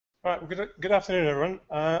All right, good afternoon, everyone.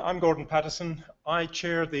 I'm Gordon Paterson. I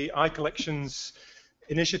chair the iCollections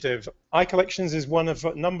initiative. iCollections is one of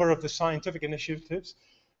a number of the scientific initiatives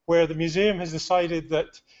where the museum has decided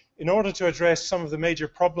that in order to address some of the major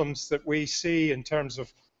problems that we see in terms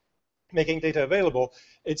of making data available,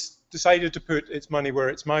 it's decided to put its money where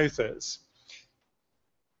its mouth is.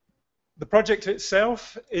 The project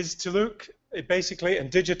itself is to look basically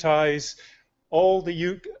and digitize all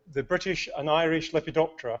the British and Irish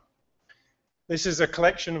Lepidoptera. This is a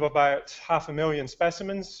collection of about 500,000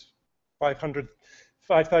 specimens,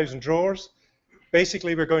 5,000 drawers.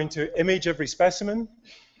 Basically, we're going to image every specimen,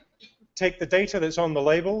 take the data that's on the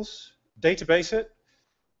labels, database it,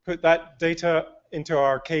 put that data into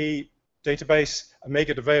our KE database, and make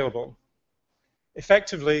it available.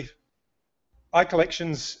 Effectively,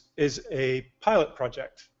 iCollections is a pilot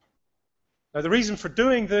project. Now, the reason for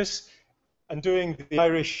doing this and doing the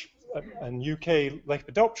Irish and UK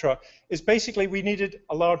Lepidoptera is basically we needed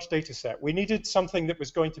a large data set. We needed something that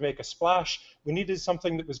was going to make a splash. We needed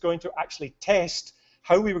something that was going to actually test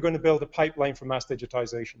how we were going to build a pipeline for mass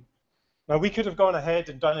digitization. Now, we could have gone ahead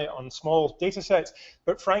and done it on small data sets,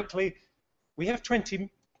 but frankly, we have 20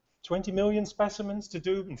 million specimens to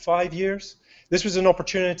do in 5 years. This was an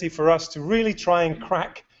opportunity for us to really try and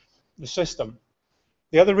crack the system.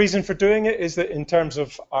 The other reason for doing it is that in terms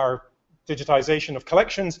of our digitization of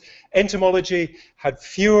collections, entomology had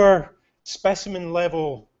fewer specimen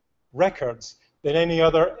level records than any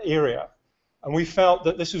other area. And we felt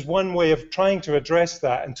that this was one way of trying to address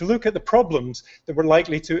that and to look at the problems that were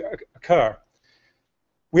likely to occur.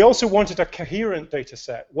 We also wanted a coherent data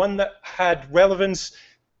set, one that had relevance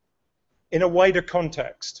in a wider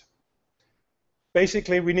context.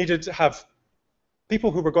 Basically, we needed to have people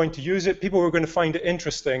who were going to use it, people who were going to find it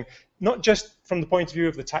interesting, not just from the point of view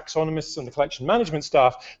of the taxonomists and the collection management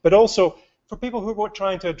staff, but also for people who were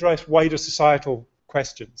trying to address wider societal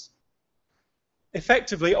questions.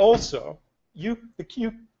 Effectively, also,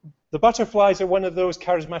 the butterflies are one of those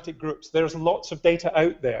charismatic groups. There's lots of data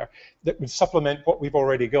out there that would supplement what we've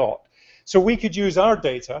already got. So we could use our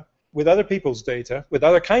data with other people's data, with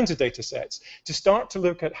other kinds of data sets, to start to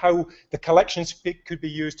look at how the collections could be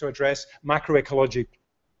used to address macroecology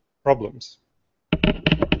problems.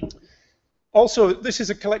 Also, this is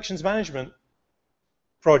a collections management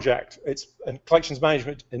project. It's a collections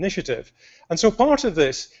management initiative. And so part of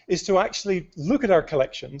this is to actually look at our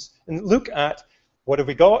collections and look at what have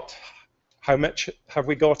we got, how much have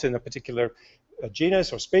we got in a particular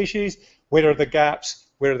genus or species, where are the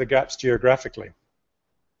gaps geographically.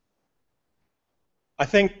 I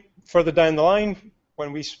think further down the line,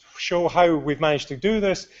 when we show how we've managed to do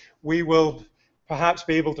this, we will perhaps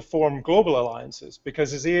be able to form global alliances,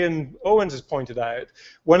 because as Ian Owens has pointed out,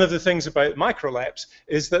 one of the things about microleps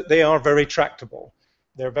is that they are very tractable.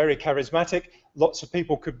 They're very charismatic. Lots of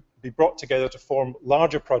people could be brought together to form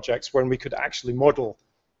larger projects when we could actually model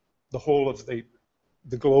the whole of the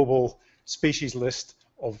global species list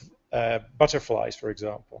of butterflies, for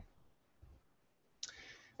example.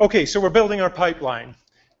 Okay, so we're building our pipeline.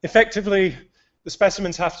 Effectively, the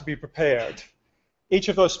specimens have to be prepared. Each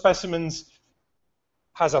of those specimens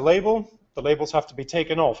has a label. The labels have to be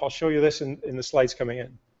taken off. I'll show you this in the slides coming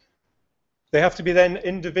in. They have to be then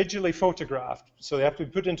individually photographed. So they have to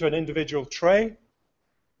be put into an individual tray.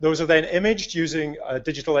 Those are then imaged using a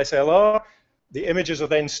digital SLR. The images are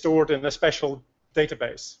then stored in a special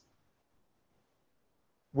database.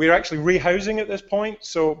 We're actually rehousing at this point,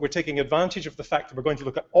 so we're taking advantage of the fact that we're going to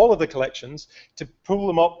look at all of the collections to pull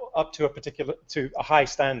them up to a high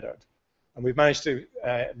standard. And we've managed to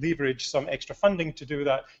leverage some extra funding to do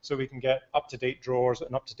that, so we can get up-to-date drawers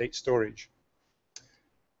and up-to-date storage.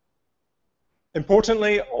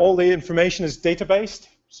 Importantly, all the information is databased,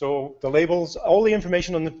 so the labels, all the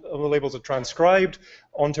information on the labels are transcribed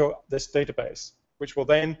onto this database, which will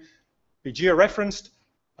then be georeferenced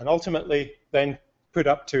and ultimately then put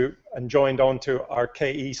up to and joined onto our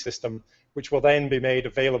KE system, which will then be made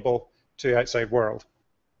available to the outside world.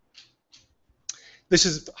 This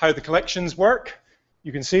is how the collections work.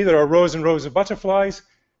 You can see there are rows and rows of butterflies.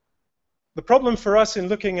 The problem for us in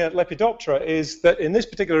looking at Lepidoptera is that in this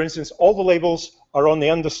particular instance, all the labels are on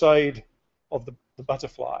the underside of the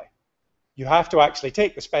butterfly. You have to actually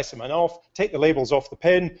take the specimen off, take the labels off the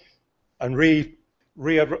pin, and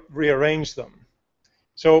rearrange them.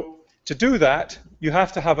 So to do that, you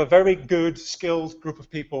have to have a very good, skilled group of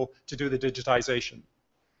people to do the digitization.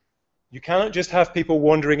 You cannot just have people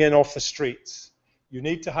wandering in off the streets. You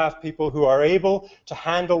need to have people who are able to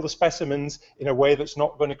handle the specimens in a way that's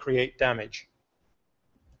not going to create damage.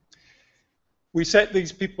 We set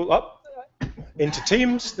these people up into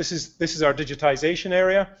teams. This is our digitization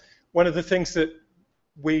area. One of the things that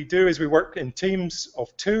we do is we work in teams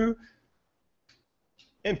of 2.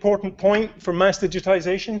 Important point for mass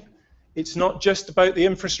digitization, it's not just about the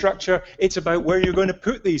infrastructure, it's about where you're going to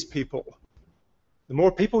put these people. The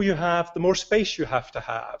more people you have, the more space you have to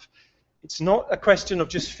have. It's not a question of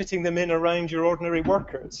just fitting them in around your ordinary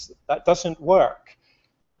workers. That doesn't work.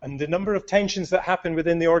 And the number of tensions that happen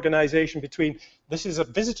within the organization between this is a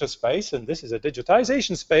visitor space and this is a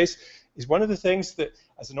digitization space is one of the things that,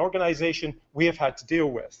 as an organization, we have had to deal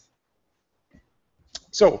with.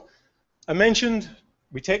 So, I mentioned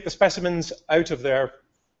we take the specimens out of their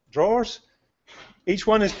drawers. Each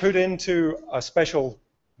one is put into a special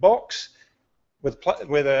box with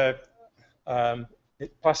a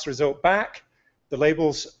plaster back. The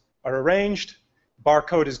labels are arranged.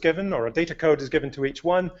 Barcode is given, or a data code is given to each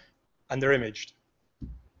one, and they're imaged.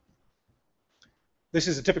 This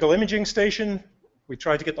is a typical imaging station. We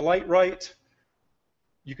try to get the light right.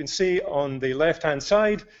 You can see on the left-hand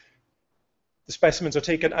side, the specimens are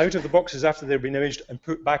taken out of the boxes after they've been imaged and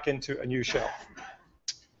put back into a new shelf.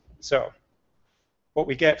 So, what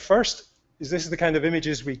we get first is this is the kind of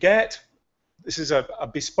images we get. This is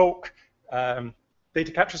a bespoke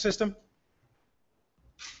data capture system.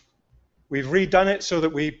 We've redone it so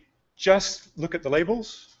that we just look at the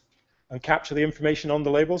labels and capture the information on the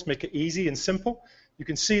labels, make it easy and simple. You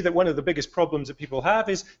can see that one of the biggest problems that people have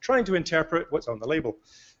is trying to interpret what's on the label.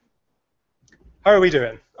 How are we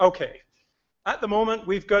doing? Okay. At the moment,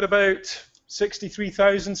 we've got about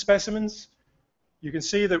 63,000 specimens. You can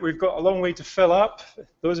see that we've got a long way to fill up.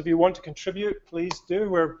 Those of you who want to contribute, please do.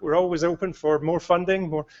 We're always open for more funding,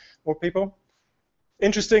 more people.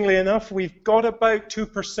 Interestingly enough, we've got about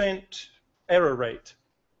 2% error rate.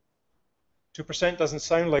 2% doesn't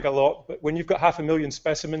sound like a lot, but when you've got 500,000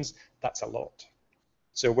 specimens, that's a lot.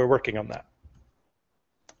 So we're working on that.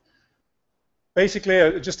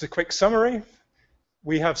 Basically, just a quick summary.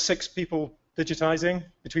 We have 6 people digitizing,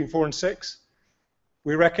 between 4 and 6.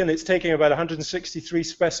 We reckon it's taking about 163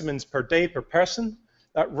 specimens per day per person.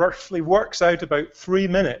 That roughly works out about 3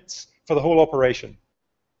 minutes for the whole operation.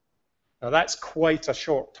 Now that's quite a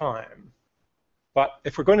short time. But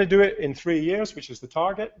if we're going to do it in 3 years, which is the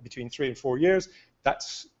target, between 3 and 4 years,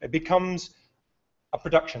 it becomes a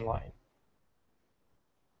production line.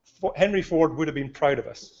 Henry Ford would have been proud of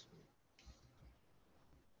us.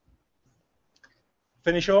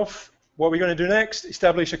 Finish off. What are we going to do next?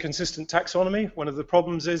 Establish a consistent taxonomy. One of the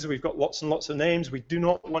problems is we've got lots and lots of names. We do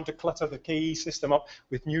not want to clutter the KE system up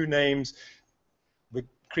with new names. We're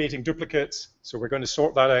creating duplicates, so we're going to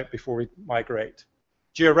sort that out before we migrate.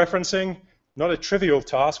 Georeferencing, not a trivial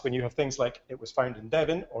task when you have things like it was found in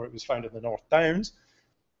Devon or it was found in the North Downs.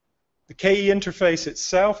 The KE interface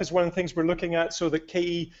itself is one of the things we're looking at, so that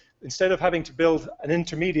KE, instead of having to build an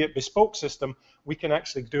intermediate bespoke system, we can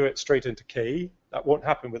actually do it straight into KE. That won't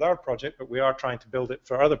happen with our project, but we are trying to build it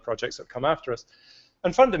for other projects that come after us.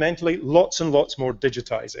 And fundamentally, lots and lots more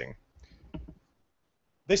digitizing.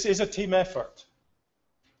 This is a team effort.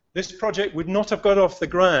 This project would not have got off the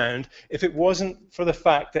ground if it wasn't for the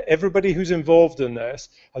fact that everybody who's involved in this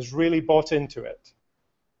has really bought into it.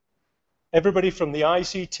 Everybody from the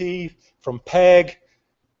ICT, from PEG,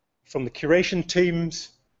 from the curation teams,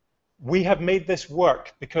 we have made this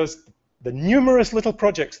work because the numerous little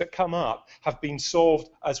projects that come up have been solved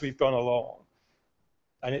as we've gone along.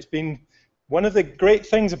 And it's been one of the great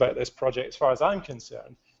things about this project, as far as I'm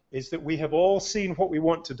concerned, is that we have all seen what we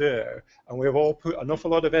want to do, and we have all put an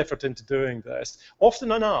awful lot of effort into doing this,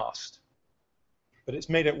 often unasked, but it's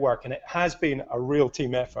made it work, and it has been a real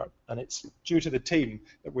team effort, and it's due to the team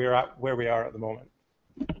that we're at where we are at the moment.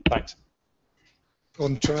 Thanks.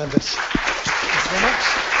 Gordon, tremendous. Thank you very much.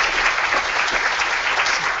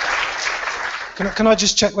 Can I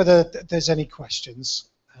just check whether there's any questions?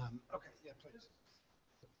 Okay, yeah, please.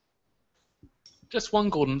 Just one,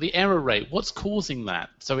 Gordon. The error rate. What's causing that?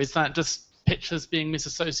 So is that just pictures being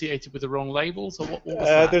misassociated with the wrong labels, or what was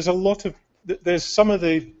that? There's a lot of. There's some of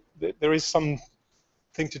the. There is some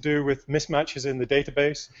thing to do with mismatches in the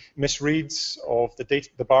database, misreads of the data,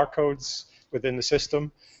 the barcodes within the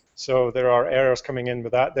system. So there are errors coming in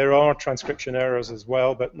with that. There are transcription errors as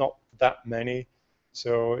well, but not that many.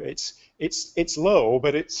 So it's low,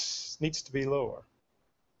 but it needs to be lower.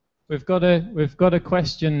 We've got a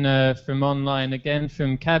question from online again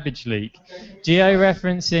from Cabbage Leak.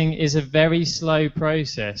 Georeferencing is a very slow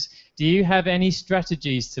process. Do you have any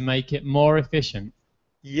strategies to make it more efficient?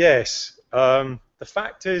 Yes. The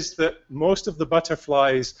fact is that most of the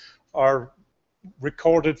butterflies are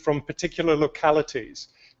recorded from particular localities.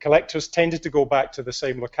 Collectors tended to go back to the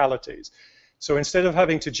same localities. So instead of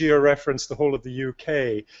having to georeference the whole of the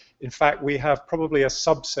UK, in fact, we have probably a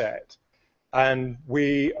subset. And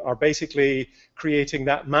we are basically creating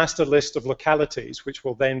that master list of localities, which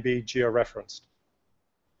will then be georeferenced.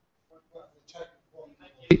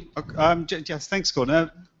 Yes, thanks,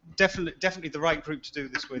 Gordon. Definitely the right group to do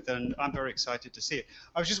this with, and I'm very excited to see it.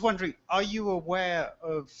 I was just wondering, are you aware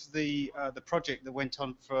of the project that went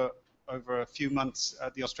on for over a few months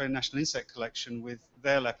at the Australian National Insect Collection with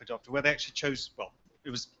their Lepidoptera, where they actually chose, well, it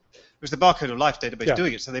was the Barcode of Life database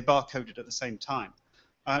doing it, so they barcoded at the same time.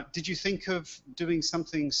 Did you think of doing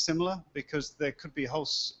something similar? Because there could be a whole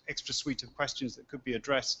extra suite of questions that could be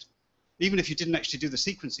addressed, even if you didn't actually do the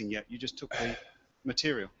sequencing yet, you just took the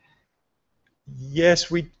material.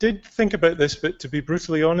 Yes, we did think about this, but to be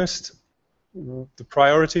brutally honest, the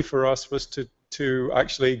priority for us was to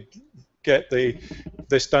actually get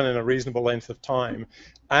this done in a reasonable length of time.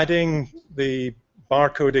 Adding the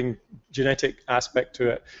barcoding genetic aspect to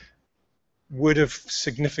it would have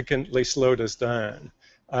significantly slowed us down.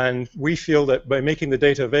 And we feel that by making the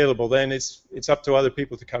data available, then it's up to other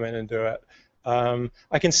people to come in and do it.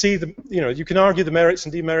 I can see you can argue the merits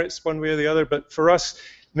and demerits one way or the other, but for us,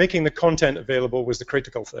 making the content available was the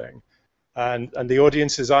critical thing. And the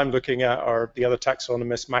audiences I'm looking at are the other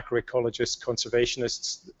taxonomists, macroecologists,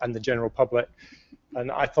 conservationists, and the general public. And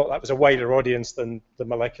I thought that was a wider audience than the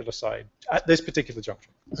molecular side at this particular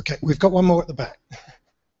juncture. Okay, we've got one more at the back.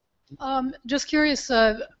 Just curious,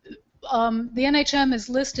 the NHM is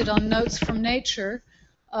listed on Notes from Nature,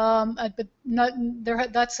 but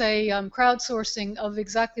that's a crowdsourcing of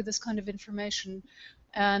exactly this kind of information.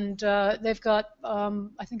 And they've got,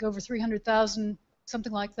 I think, over 300,000,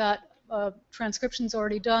 something like that, transcriptions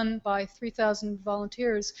already done by 3,000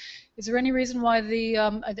 volunteers. Is there any reason why the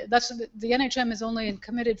NHM is only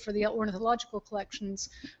committed for the ornithological collections,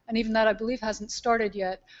 and even that I believe hasn't started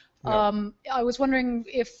yet? No. I was wondering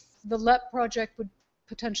if the LEP project would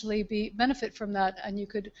potentially benefit from that, and you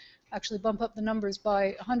could actually bump up the numbers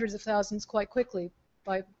by hundreds of thousands quite quickly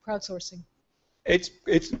by crowdsourcing.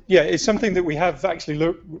 It's something that we have actually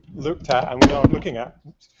looked at and we are looking at.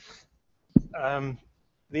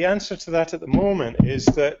 The answer to that at the moment is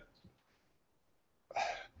that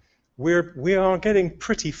we are getting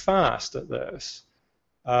pretty fast at this.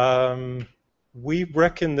 We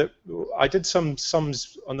reckon that I did some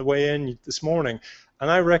sums on the way in this morning, and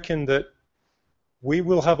I reckon that we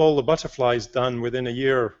will have all the butterflies done within a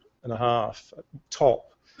year and a half,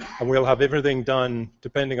 top, and we'll have everything done,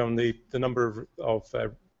 depending on the number of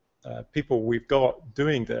people we've got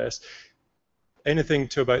doing this, anything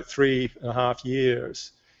to about 3.5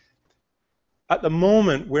 years. At the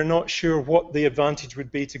moment, we're not sure what the advantage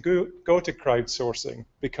would be to go to crowdsourcing,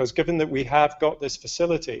 because given that we have got this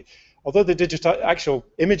facility, although the actual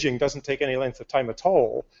imaging doesn't take any length of time at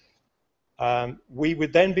all, we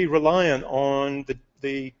would then be reliant on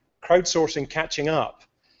the crowdsourcing catching up.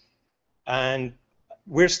 And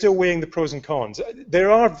we're still weighing the pros and cons.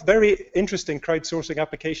 There are very interesting crowdsourcing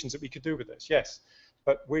applications that we could do with this, yes,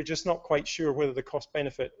 but we're just not quite sure whether the cost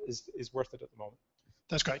benefit is worth it at the moment.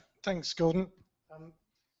 That's great. Thanks, Gordon.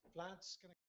 Vlad's gonna